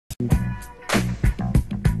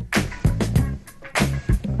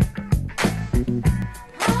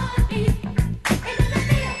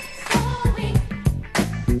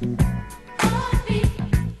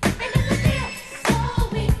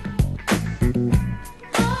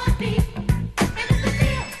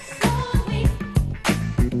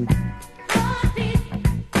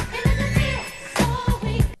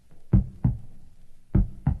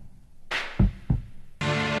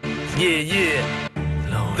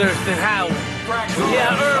Thurston Howell. Yeah,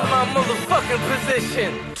 I earned my motherfucking position.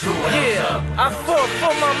 Yeah, I fought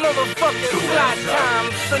for my motherfucking slot time.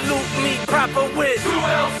 Salute me proper with 2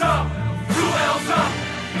 L's up, 2 L's up,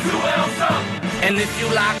 2 L's up. And if you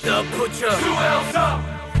locked up, put your 2 L's up,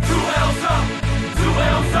 2 L's up, 2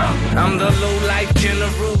 L's up. I'm the low-life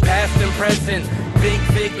general, past and present.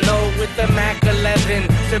 Big low with the Mac 11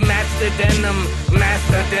 to match the denim.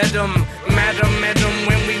 Master denim, madam met 'em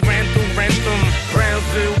when we ran through Rentham.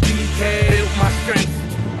 Brownsville, BK, built my strength.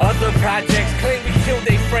 Other projects claim we killed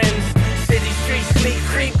their friends. City street sneak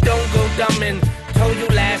creep, don't go dumbin'. Told you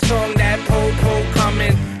last song that po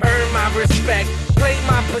coming. Earn my respect, play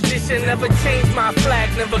my position, never changed my flag,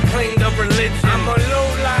 never claimed a religion. I'm a low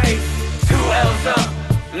life, 2 L's up.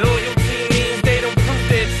 Loyalty means they don't prove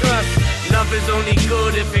their trust. Love is only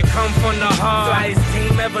good if it comes from the heart. Flyest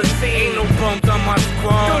team ever seen, no bumps on my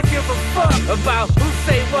squad. Don't give a fuck about who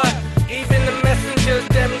say what. Even the messengers,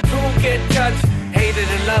 them too get judged. Hate it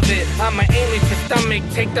or love it, I'ma aim at your stomach.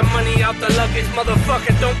 Take the money out the luggage,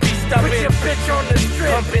 motherfucker, don't be stubborn. Put your bitch on the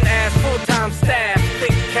strip, pumping ass, full-time staff.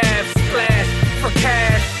 Thick calves, splash, for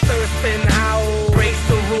cash. Thurston Howell, breaks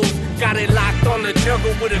the rules. Got it locked on the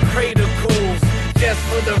juggle with a crate of cools. Just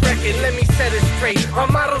for the record, let me set it straight. Our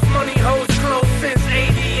models, money, hoes, close since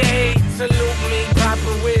 88. Salute me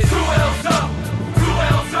proper with 2 L's up, 2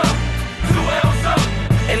 L's up, 2 L's up.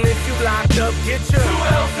 And if you locked up, get your 2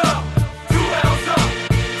 L's up, 2 L's up,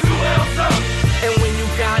 2 L's up. And when you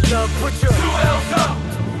got love, put your 2 L's up,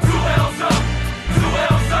 2 L's up, 2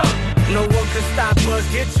 L's up. No one can stop us,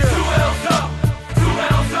 get your 2 L's up, 2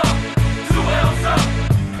 L's up, 2 L's up.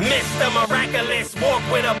 Mr. Miraculous, walk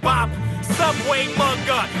with a bop. Subway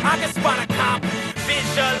mugger, I can spot a cop.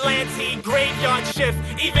 Vigilante, graveyard shift.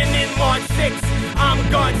 Even in March 6, I'm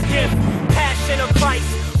God's gift. Passion of Christ,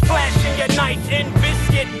 flashing your knife. In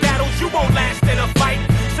biscuit battles, you won't last in a fight.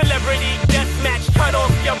 Celebrity deathmatch, cut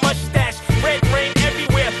off your mustache. Red rain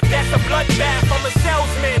everywhere, that's a bloodbath. I'm a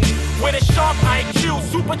salesman with a sharp IQ.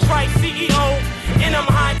 Super trite CEO, and I'm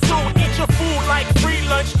high too. Eat your food like free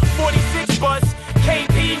lunch. 46 bus,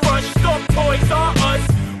 KP rush, stock toys are us.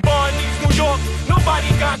 Barney's, New York, nobody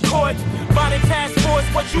got caught by the task force.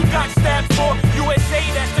 What you got stabbed for? USA,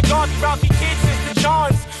 that's the Garvey, Ralphie kids, Sister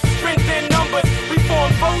John's. Strength in numbers, we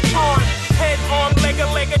form Voltron. Head arm, legger,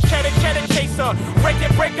 cheddar chaser.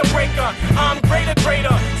 Record breaker, I'm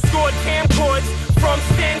greater. Scored camcords from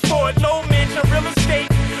Stanford. Low mansion, real estate,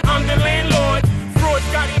 I'm the landlord. Frauds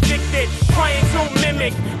got evicted, trying to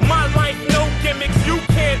mimic my life, no gimmicks, you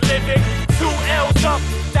can't live it. 2 L's up,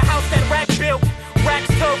 the house that Rack built.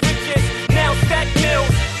 Racks to riches, now stack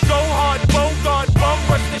mills. Go hard, Bogart, bum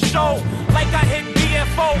rush the show. Like I hit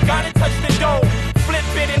a.f.r.o, gotta touch the dough. Flip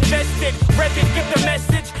it, invest it, rev it, get the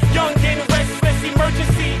message. Young and restless,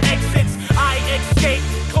 emergency exits. I escape,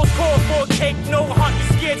 close call for a cake. No heart, you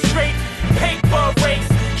scared straight. Paper race,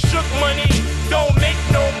 shook money, don't make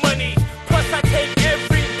no money. Plus I take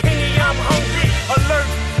every penny, I'm hungry. Alert,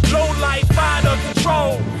 low life, out of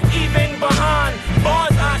control. Even behind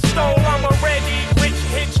bars I stole, I'm already rich,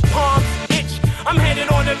 hitch, palms itch. I'm headed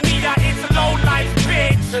on the meter, it's a low life,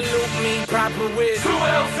 bitch. Salute me proper with 2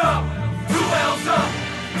 L's up, 2 L's up,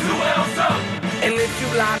 2 L's up. And if you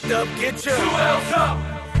locked up, get your 2 L's up,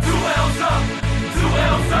 2 L's up, 2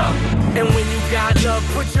 L's up. And when you got love,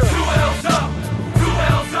 put your 2 L's up, 2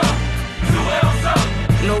 L's up, 2 L's up.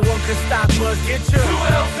 No one can stop us, get your 2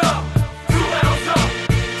 L's up, 2 L's up,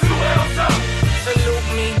 2 L's up. Salute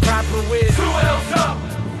me proper with 2 L's up,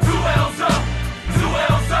 2 L's up, 2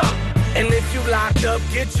 L's up. And if you locked up,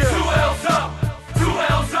 get your 2 L's up, 2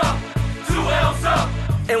 L's up, 2 L's up.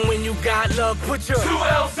 And when you got love, put your 2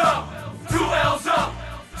 L's up, 2 L's up,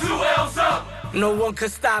 2 L's up. No one can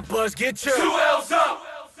stop us, get your 2 L's up,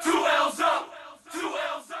 2 L's up, 2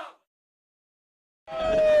 L's up.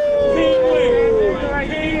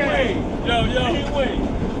 Yo,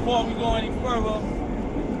 before we go any further,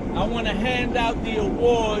 I want to hand out the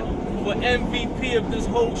award for MVP of this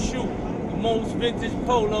whole shoot, the most vintage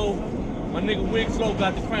polo. My nigga Wigslow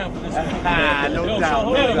got the crown for this one. No doubt. So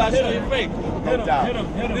hold on, I show your face. No doubt.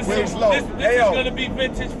 This is Wigslow. gonna be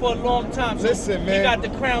vintage for a long time. So listen, man. He got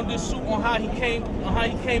the crown this suit on how he came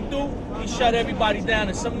through. He shut everybody down,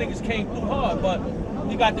 and some niggas came through hard, but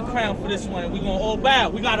he got the crown for this one. We gonna all bow.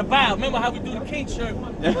 We gotta bow. Remember how we do the king shirt?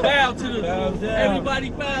 Bow to the everybody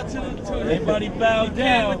bow to the everybody bow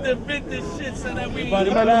down with the vintage shit so that we bow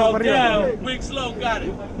down. Wigslow got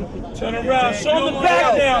it. Turn around. Show him the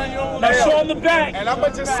back now. Now show him the back. And I'm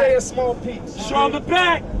gonna just say a small piece. Show him the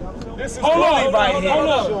back. This is hold on, right here. Hold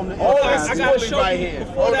on. All this is I gotta show right you. here.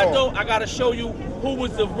 Before that though, I gotta show you who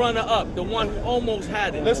was the runner-up, the one who almost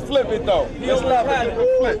had it. Let's flip it though. He Let's almost not had it.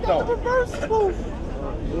 flip though.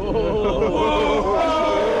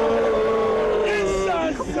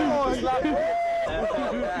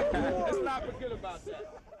 Let's not forget about that.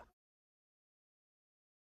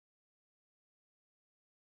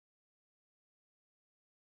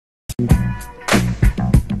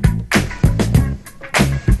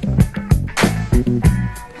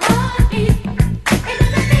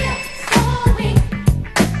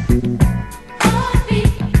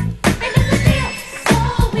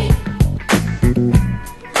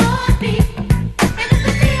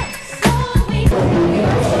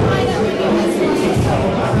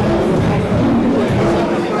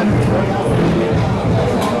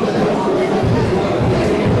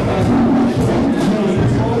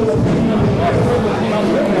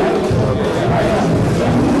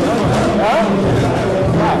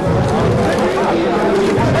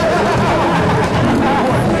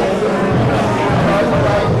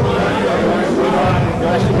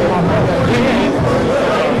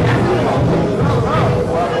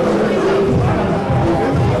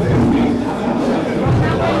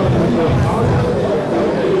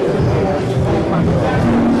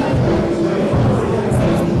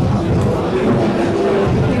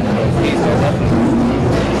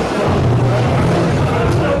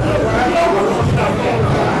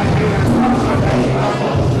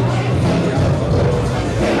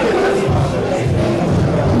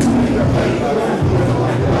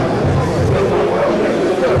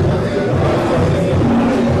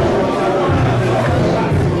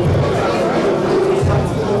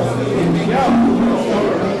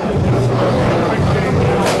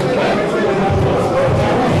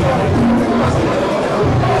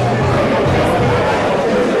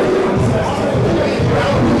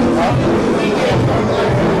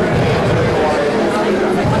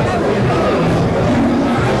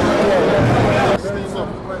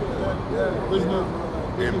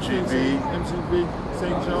 MGV,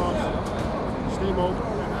 St. John's, Steamboat,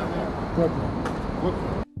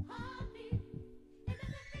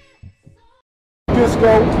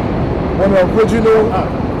 Disco, one of the original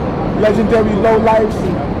legendary lowlifes.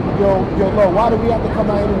 Yo, Lo, why do we have to come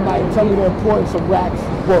out here tonight and tell me the importance of Rack's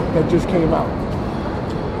book that just came out?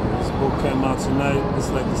 This book came out tonight. It's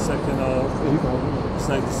like the second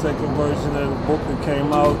version of the book that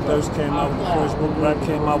came out. Thirst came out with the first book. Rack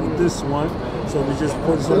came out with this one. So we just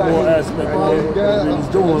put some more aspect of what we was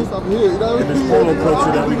doing in this polo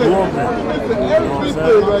culture that we grew up in. You know what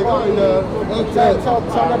I'm saying?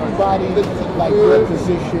 Tell everybody like your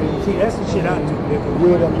position. See, that's the shit I do, nigga.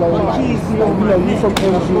 Where the low life. You know, you from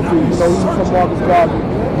MGV, you know, you from Marcus Garvey.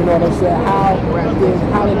 You know what I'm saying?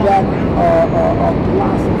 How did that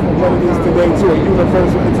blossom from what it is today to a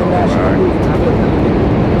universal international movement?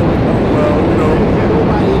 Well, you know,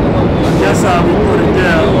 I guess how we put it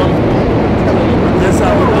down. That's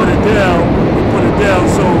how we put it down. We put it down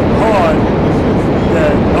so hard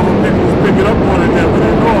that other people was picking up on it that we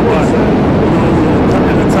didn't know about it. You know,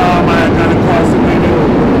 at the time I had got incarcerated,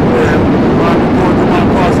 and while I was going through my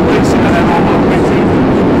incarceration, I had all my pictures, and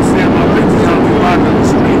people were seeing my pictures out there rocking the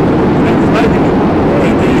street, and they was liking it.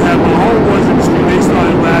 And then you have my homeboys in the street, they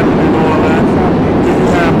started rapping and all that. Then you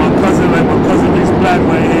have my cousin, like my cousin Reese Black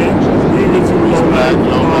right here. He was Reese Black, you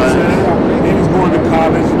know what I'm saying? He was going to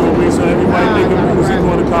college, you know what I mean? So everybody thinking he was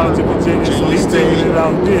going to college in Virginia, so he's taking it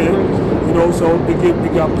out there. You know, so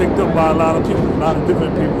it got picked up by a lot of people, a lot of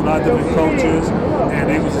different people, a lot of different cultures, and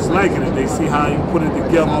they was just liking it. They see how you put it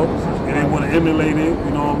together, and they want to emulate it,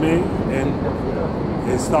 you know what I mean? And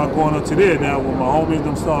it start going up to there. Now, when my homies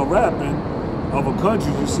them start rapping, other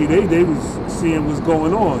countries, you see, they was seeing what's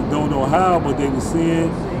going on. Don't know how, but they was seeing,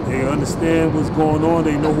 they understand what's going on,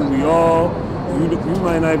 they know who we are. You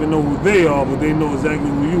might not even know who they are, but they know exactly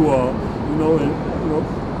who you are, you know, and, you know.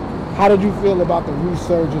 How did you feel about the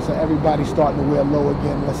resurgence of everybody starting to wear low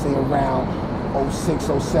again, let's say around 06,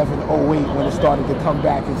 07, 08, when it started to come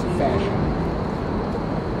back into fashion?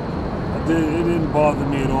 It didn't bother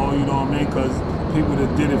me at all, you know what I mean, because people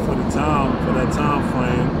that did it for the time, for that time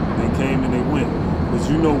frame, they came and they went. But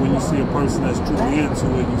you know when you see a person that's truly into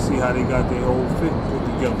it, you see how they got their whole fit put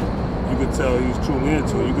together. You could tell he's truly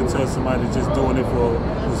into it. You could tell somebody just doing it for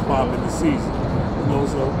what's popping the season. You know,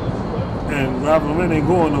 so, and Rap Lorraine ain't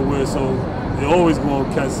going nowhere, so they're always going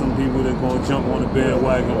to catch some people that going to jump on the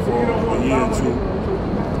bandwagon for a year or two.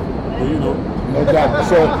 But you know. No doubt.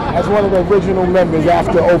 So, as one of the original members,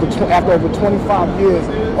 after over 25 years,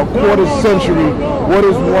 a quarter century, what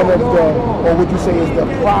is one of the, or would you say is the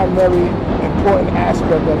primary important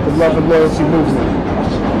aspect of the love and loyalty movement?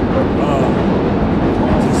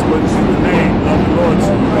 Just but it's in the name. Love your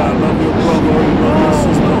loyalty. You gotta love your brother, you love your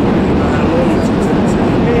sister. You gotta have loyalty to the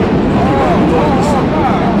team. You gotta be loyal to something.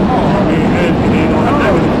 I mean, and it ain't on a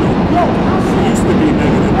negative note. It used to be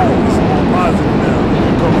negative, but it's more positive now.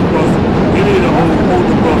 You come across any of the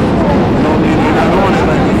older brothers. You know what I mean? They're not on it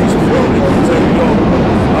like they used to be. They can tell you, yo,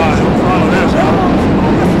 alright, don't follow that, bro.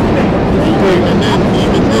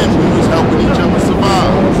 Even then, we was helping each other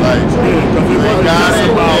survive. Like, yeah,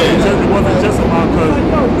 because it wasn't just about, because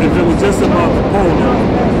if it was just about the polo,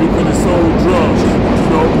 we could have sold drugs. You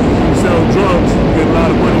know, if you sell drugs, you get a lot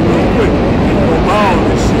of money real quick. You go buy all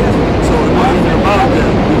this shit. So it wasn't even about that.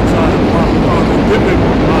 We were trying to pop the different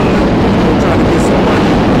mind. We were trying to get some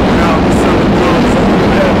money. Now we're selling drugs. So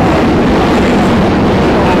we have always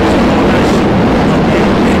all that shit. You know,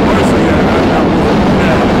 me personally, I got more than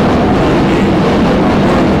that.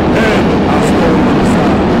 And I stole on the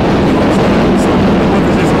side. You know what I'm saying? So it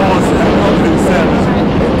wasn't just all savage.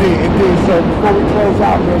 Indeed. So before we close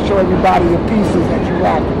out, man, show everybody the pieces that you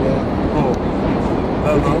rocking, man. Oh,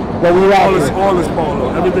 leather. What we rocking? All is polo.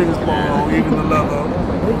 Everything is polo, even the leather.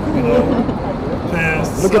 You know,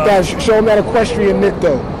 pants. Look at that. Show them that equestrian knit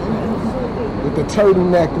though, with the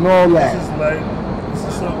turtleneck and all that. This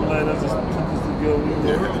is something like that. Just put this together.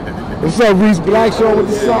 What's up, Reese Black? Show what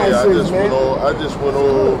the sign says, man. I just went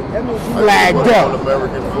on flagged up.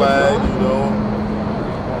 American flag, you know.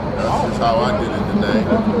 That's just how I did it today.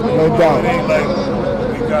 No doubt. It ain't like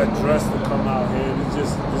we got dressed to come out here. It's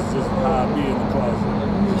just how I be in the closet.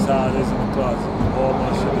 It's how it is in the closet. All my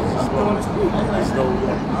shit is just slow.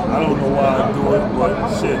 I don't know why I do it, but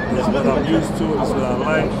shit, it's what I'm used to. It's what I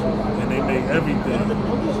like. And they make everything.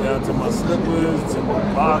 Down to my slippers, to my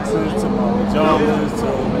boxers, to my pajamas, to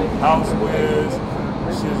housewares.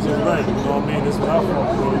 Shit's just right, you know what I mean? That's what I fuck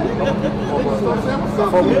with.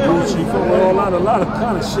 Fuck with Gucci, fuck with a lot of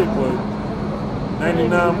kind of shit, but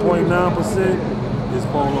 99.9% is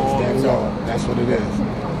polo all the time. That's what it is.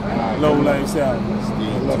 Low life salary.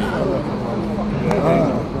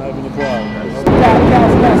 Having a problem.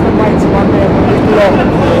 That's the mic to my man.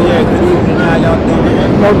 Yeah, good evening. How y'all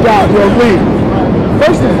doing? No doubt, yo, Lee.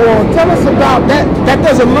 First of all, tell us about that. That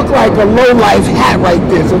doesn't look like a low life hat right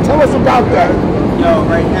there. So tell us about that. Yo,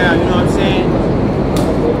 right now, you know what I'm saying?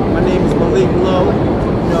 My name is Malik Lowe.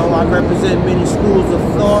 You know, I represent many schools of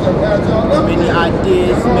thought, many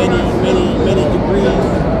ideas, many degrees.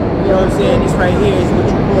 You know what I'm saying? This right here is what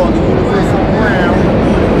you call the universal crown.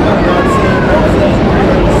 You know what I'm saying? Representing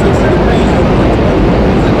 360 degrees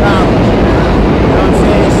of knowledge. You know what I'm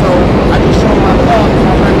saying? So I just show my love,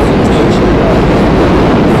 my representation.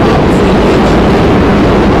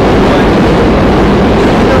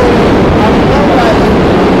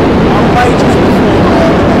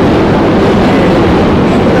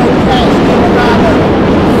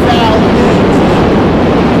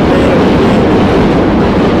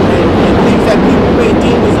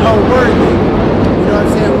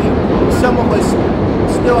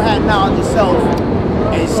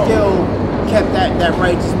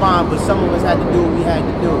 But some of us had to do what we had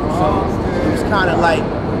to do. So it was kind of like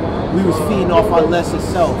we was feeding off our lesser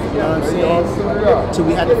self, you know what I'm saying? Till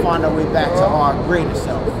we had to find our way back to our greater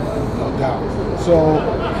self. No doubt. So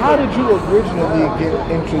how did you originally get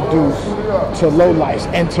introduced to lowlifes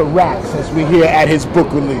and to rap since we're here at his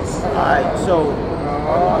book release? Alright, so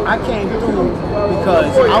I came through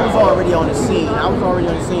because I was already on the scene. I was already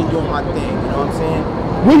on the scene doing my thing, you know what I'm saying?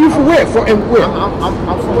 Where you from? Where?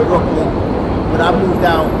 I'm from Brooklyn. But I moved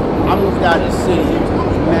out of the city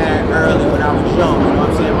mad early when I was young, you know what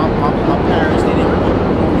I'm saying? My parents, they didn't want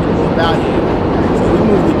me to go about here. So we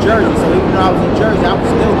moved to Jersey. So even though I was in Jersey, I was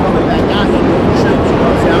still coming back out here doing trips, you know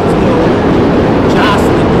what I'm saying? I was still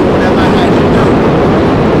jostling, doing whatever I had to do.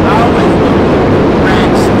 I always ran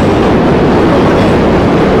speed, going in.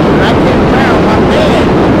 When I came around, my man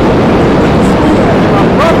went to school, and my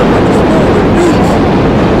brother went to school with Reese.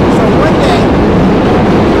 So one day,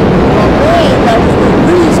 that was when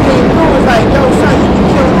Reese came through and was like, yo, son, you be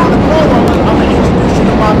killing on the polo. I'm going to introduce you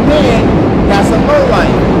to my man that's a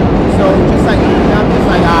lowlife. So just like, I'm just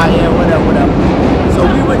like, yeah, whatever. So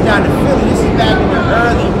we went down to Philly. This is back in the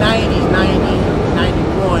early 90s, 90,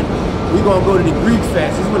 91. We going to go to the Greek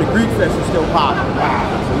Fest. This is when the Greek Fest was still popping. Wow.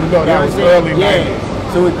 So you know that was early 90s.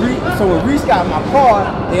 So when Reese got my car,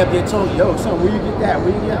 they up there told me, yo, son, where you get that?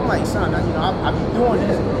 Where you get that? I'm like, son, I've been doing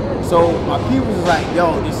this. So my people was like,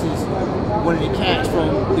 yo, this is one of the cats from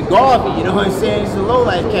the Garvey, you know what I'm saying? It's a low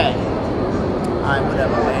life cat. Alright,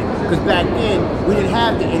 whatever, man. Because back then, we didn't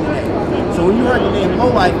have the internet. So when you heard the name low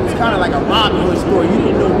life, it was kind of like a Robin Hood story. You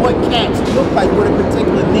didn't know what cats looked like, what a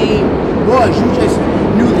particular name was. You just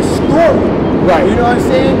knew the story. Right. You know what I'm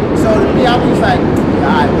saying? So to me, I was like,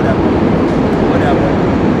 alright, whatever.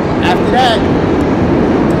 After that,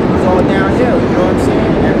 it was all downhill, you know what I'm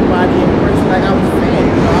saying? Everybody embraced like I was a fan,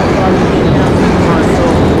 you know, I started getting down to my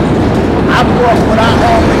soul. I brought what I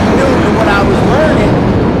already knew and what I was learning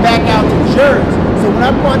back out to Jersey. So when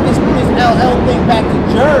I brought this LL thing back to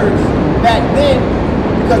Jersey, back then,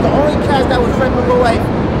 because the only cast that was regular life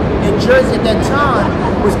in Jersey at that time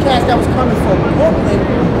was cast that was coming from Brooklyn,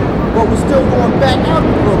 but was still going back out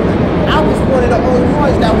to Brooklyn. I was one of the only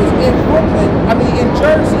ones that was in Brooklyn, in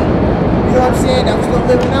Jersey. You know what I'm saying? That was still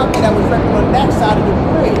living out there, that was right on that side of the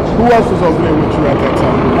bridge. Who else was over there with you at that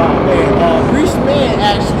time? Reese Man,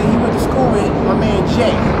 actually, he went to school with my man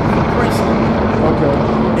Jay from Princeton. Okay.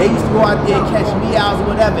 They used to go out there, catch meows or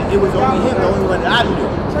whatever. It was only him, the only one that I knew.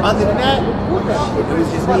 Other than that, it was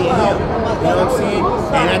just me and him. You know what I'm saying?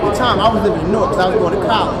 And at the time, I was living in Newark because I was going to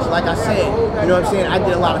college. Like I said, you know what I'm saying? I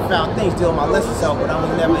did a lot of foul things, did all my lessons out, but I was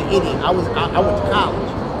never an idiot. I went to college.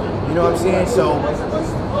 You know what I'm saying? So,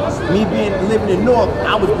 me living in Newark,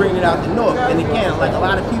 I was bringing it out to Newark. And again, like a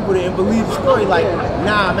lot of people didn't believe the story. Like,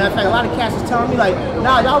 nah, matter of fact, a lot of cats was telling me like,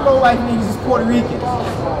 nah, y'all low life niggas is Puerto Ricans.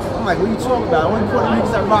 I'm like, what are you talking about? The only Puerto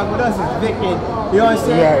Ricans that rock with us is Vic and, you know what I'm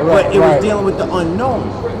saying? Right, but it was dealing with the unknown.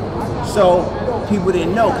 So, people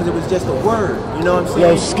didn't know because it was just a word. You know what I'm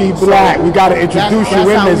saying? Yo, Ski Black, we got to introduce you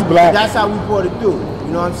in this, Black. That's how we brought it through.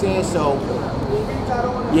 You know what I'm saying? So,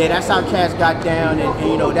 yeah, that's how Cass got down, and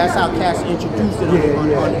you know, that's how Cass introduced it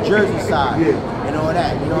on the Jersey side, and all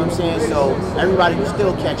that. You know what I'm saying? So everybody was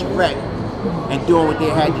still catching wreck and doing what they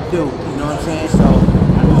had to do. You know what I'm saying? So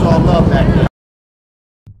it was all love back then.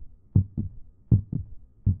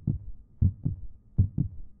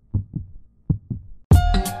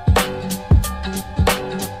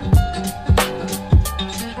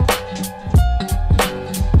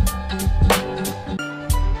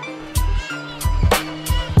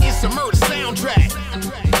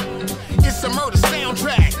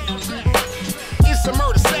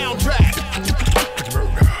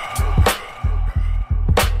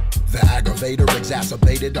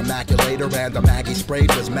 Exacerbated, immaculator, and the Maggie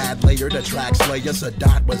sprayed was mad layered. The track slayer,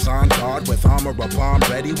 Sadat was on guard with armor upon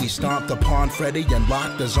ready. We stomped upon Freddy and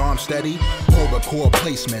locked his arm steady. Horrorcore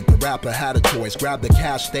placement, the rapper had a choice. Grabbed the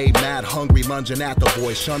cash, stayed mad, hungry, lunging at the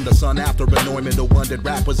boy. Shunned the sun after annoyment. The one that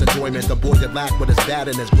rap was enjoyment. The boy that lacked what his dad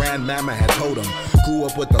and his grandmama had told him. Grew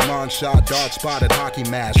up with the long shot, dark spotted hockey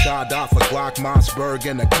mask. Shot off a Glock, Mossberg,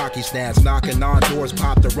 and a cocky stance. Knocking on doors,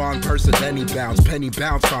 popped the wrong person, then he bounced. Penny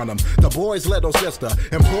bounced on him. The boy's little sister,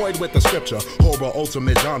 employed with the scripture. Horror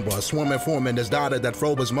ultimate genre. Swimming forming his daughter that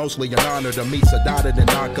fro was mostly an honor to meet Sedated and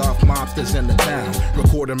knock off mobsters in the town.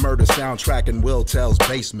 Recording murder soundtrack in Will Tell's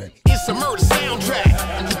basement. It's a murder soundtrack.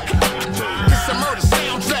 It's a murder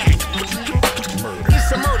soundtrack.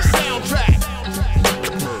 It's a murder soundtrack.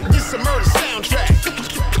 It's a murder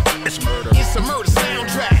soundtrack. It's murder. It's a murder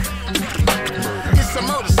soundtrack. It's a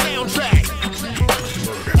murder soundtrack.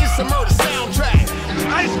 It's a murder soundtrack.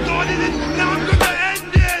 I started it, now I'm gonna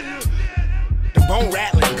end it. The bone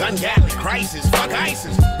rattling, gun gatling, crisis, fuck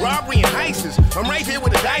ISIS, robbery and heists. I'm right there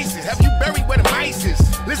with the dices. Have you buried where the mice is?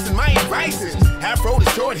 Listen, my advice is afro to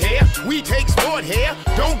short hair. We take sport hair.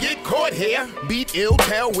 Don't get caught here. Beat ill,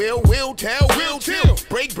 tell will tell, will till.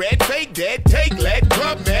 Break bread, fake dead, take lead,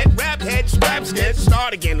 club med, rap head, scrap scared,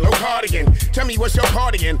 start again, low cardigan. Tell me what's your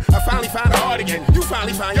part again. I finally found a heart again. You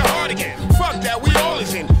finally found your heart again. Fuck that, we all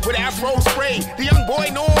is in with afro spray. The young boy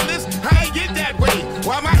know all this. How you get that way?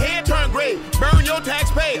 While my hair turned gray. Burn your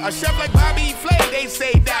tax pay. A chef like Bobby Flay. They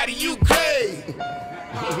say, Daddy, you cray.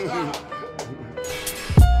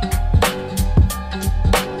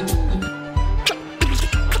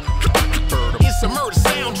 It's a murder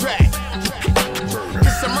soundtrack.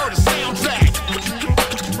 It's a murder soundtrack.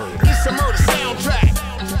 It's a murder soundtrack.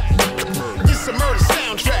 It's a murder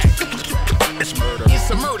soundtrack. It's murder. It's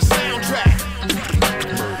a murder soundtrack.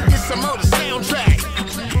 It's a murder soundtrack.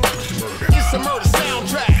 It's a murder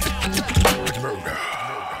soundtrack. Murder.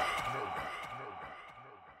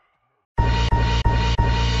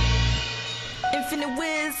 Infinite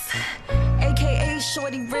Wiz, aka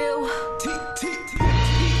Shorty Real.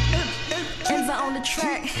 Enza on the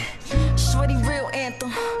track. Shorty Real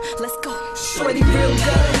anthem. Let's go. Shorty Real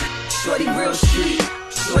good. Shorty Real street.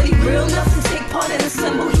 Shorty Real enough to take part in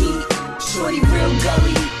assemble heat. Shorty Real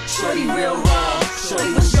gully. Shorty Real raw.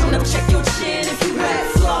 Shorty was shown up, check your chin if you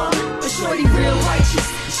had flaw. But Shorty Real righteous.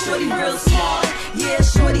 Shorty Real smart. Yeah,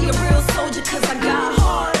 Shorty a real soldier cause I got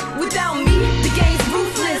hard. Without me, the game's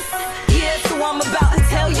ruthless. Yeah, so I'm about to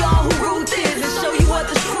tell y'all who Ruth is and show you what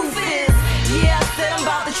the truth is. Yeah, I said I'm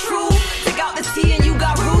about the truth. Take out the T and you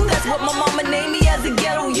got Ruth. That's what my mama named me as a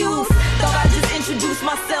ghetto youth. Thought I just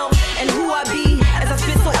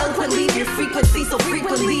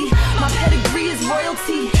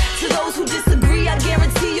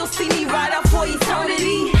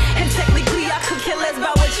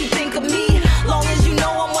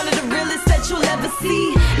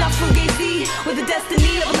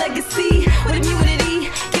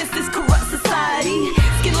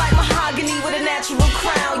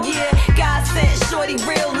Shorty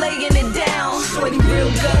real, laying it down. Shorty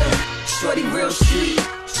real gutter, shorty real street.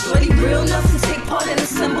 Shorty real enough to take part in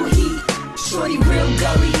assemble heat. Shorty real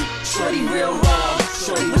gully, shorty real raw.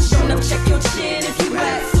 Shorty was show enough, check your chin if you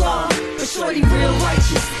had flaw. But shorty real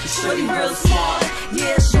righteous, shorty real smart.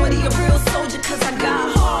 Yeah, shorty a real soldier cause I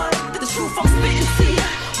got hard. The truth I'm spitting to you,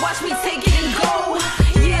 watch me take it and go.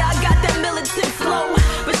 Yeah, I got that militant flow.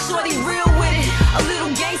 But shorty real with it, a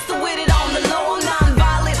little gangster with it on the low.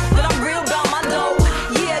 Non-violent, but I'm real about my dough.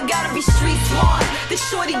 Yeah, gotta be street smart. This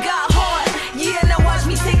shorty got hard. Yeah, now watch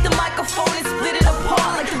me take the microphone and split it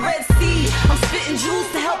apart like the Red Sea. I'm spitting jewels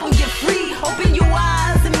to help them get free. Open your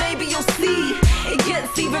eyes and maybe you'll see. It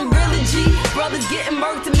gets even realer, G. Brothers getting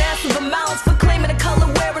murked in massive amounts for claiming the color,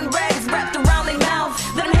 wearing rags wrapped around their mouth.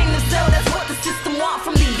 Let them hang themselves, that's what the system want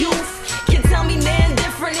from the youth. Can't tell me nothing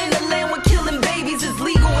different in the land where killing babies is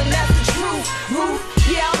legal and that's the truth. Roof,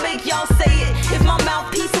 yeah, I'll make y'all say it. If my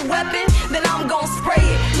mouthpiece a weapon, then I'm gon' spray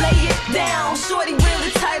it. Lay it down. Shorty real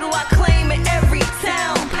the title I claim in every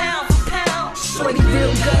town. Pound for pound. Shorty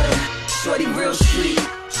real gutter, shorty real street.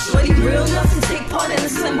 Shorty real enough to take part in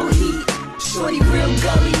assemble heat. Shorty real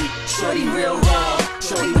gully, shorty real raw.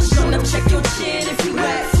 Shorty was shown up, check your chin if you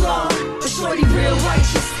had flaw. But shorty real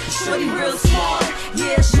righteous, shorty real smart.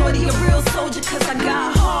 Yeah, shorty a real soldier cause I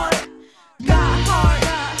got hard. Got hard,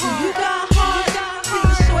 you got hard.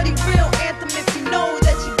 Sing shorty real anthem if you know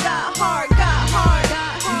that you got hard. Got hard,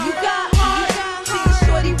 you got hard. Sing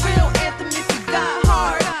shorty real anthem if you got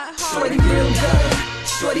hard. Shorty real gutter,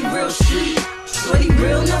 shorty real street. Shorty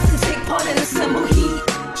real enough to take part in assemble heat.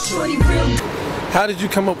 Shorty real. How did you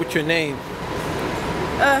come up with your name?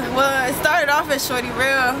 Well, it started off as Shorty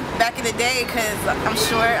Real back in the day because I'm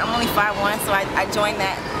short. I'm only 5'1", so I joined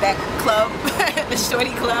that club, the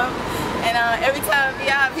Shorty Club. And every time I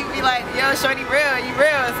be out, people be like, yo, Shorty Real, you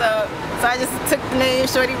real? So I just took the name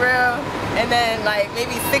Shorty Real. And then like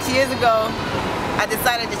maybe 6 years ago, I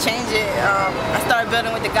decided to change it. I started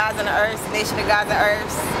building with the guys on the earth, the Nation of Guys on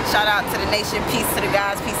Earth. Shout out to the nation, peace to the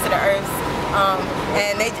guys, peace to the earth.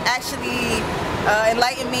 And they actually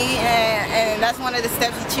enlightened me, and that's one of the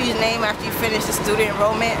steps you choose your name after you finish the student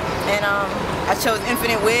enrollment. And I chose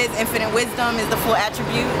Infinite Wiz. Infinite wisdom is the full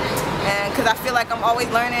attribute, and because I feel like I'm always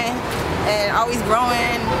learning and always growing,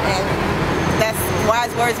 and that's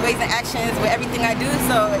wise words, ways, and actions with everything I do.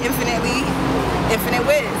 So Infinite Wiz.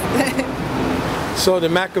 So the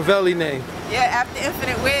Machiavelli name. Yeah, after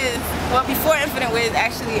Infinite Wiz, well before Infinite Wiz,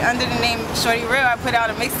 actually under the name Shorty Real, I put out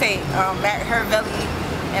a mixtape, a.f.r.o.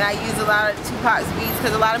 And I use a lot of Tupac's beats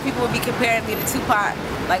because a lot of people would be comparing me to Tupac,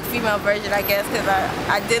 like female version, I guess, because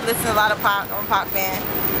I did listen to a lot of Pac. I'm a Pac fan,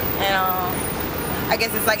 and I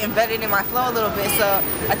guess it's like embedded in my flow a little bit. So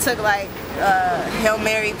I took like Hail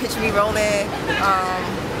Mary, Picture Me Rolling,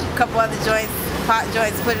 a couple other joints, Pac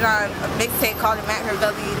joints, put it on a mixtape called the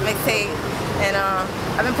a.f.r.o. mixtape, and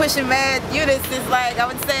I've been pushing mad units since like I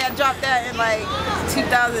would say I dropped that in like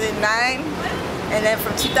 2009. And then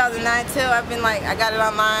from 2009 till I've been like, I got it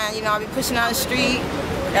online, you know, I've been pushing on the street.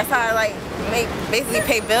 That's how I like basically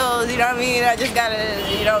pay bills, you know what I mean? I just gotta,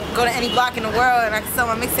 you know, go to any block in the world and I can sell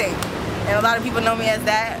my mixtape. And a lot of people know me as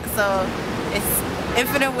that, so it's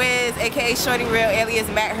Infinite Wiz, aka Shorty Real, alias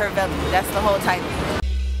a.f.r.o. That's the whole title.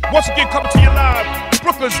 Once again, coming to you live,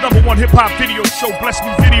 Brooklyn's #1 hip-hop video show, Bless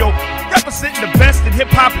Me Video, representing the best in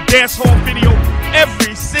hip-hop and dancehall video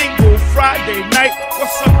every single Friday night.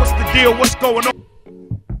 What's up, what's the deal, what's going on?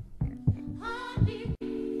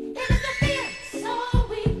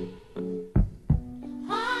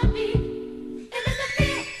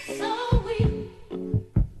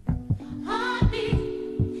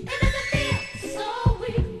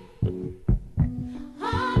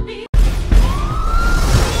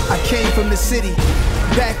 Came from the city,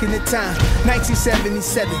 back in the time,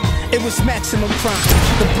 1977, it was maximum crime.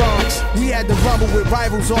 The Bronx, we had to rumble with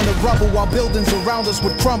rivals on the rubble while buildings around us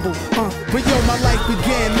would crumble. But yo, my life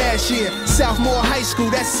began last year, Sophomore high school.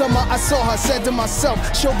 That summer I saw her, said to myself,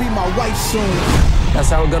 she'll be my wife soon. That's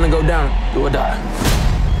how we're gonna go down, do or die.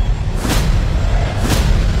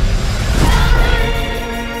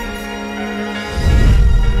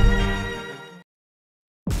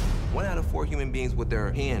 1 out of 4 human beings with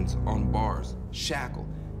their hands on bars, shackled,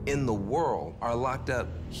 in the world are locked up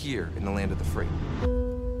here in the land of the free.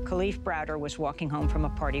 Khalif Browder was walking home from a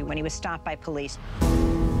party when he was stopped by police.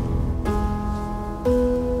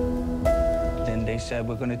 Then they said,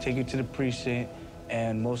 we're gonna take you to the precinct,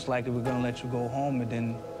 and most likely we're gonna let you go home, and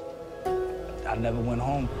then I never went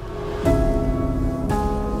home.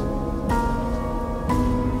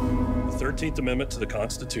 The 13th Amendment to the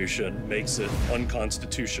Constitution makes it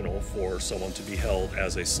unconstitutional for someone to be held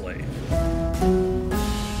as a slave.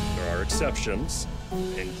 There are are exceptions,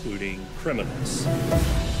 including criminals.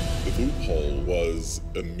 The loophole was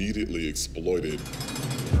immediately exploited.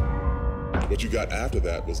 What you got after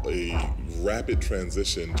that was a rapid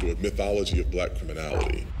transition to a mythology of black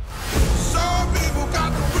criminality. Some people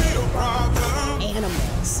got the real problem.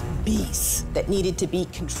 Animals, beasts that needed to be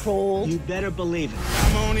controlled. You better believe it.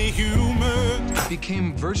 I'm only human. It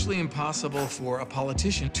became virtually impossible for a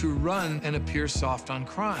politician to run and appear soft on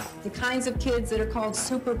crime. The kinds of kids that are called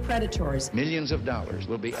super predators. Millions of dollars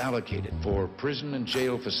will be allocated for prison and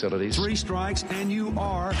jail facilities. 3 strikes and you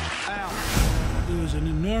are out. It was an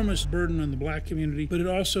enormous burden on the black community, but it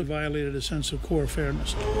also violated a sense of core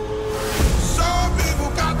fairness. Some people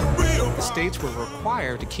got the real problem. States were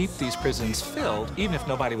required to keep these prisons filled, even if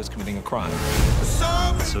nobody was committing a crime.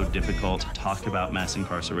 It's so difficult to talk about mass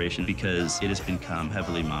incarceration because it has become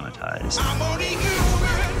heavily monetized.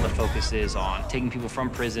 The focus is on taking people from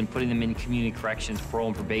prison, putting them in community corrections, parole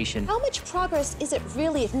and probation. How much progress is it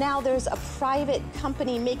really if now there's a private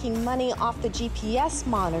company making money off the GPS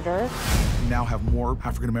monitor? We now have more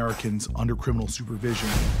African Americans under criminal supervision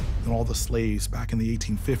than all the slaves back in the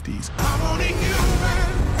 1850s.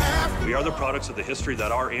 We are the products of the history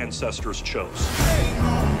that our ancestors chose.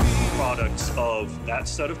 Products of that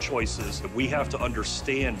set of choices that we have to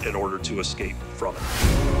understand in order to escape from it.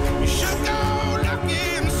 We should go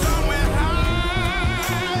looking somewhere high.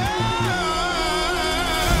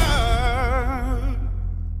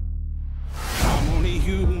 I'm only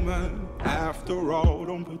human after all,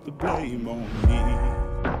 don't put the blame on me.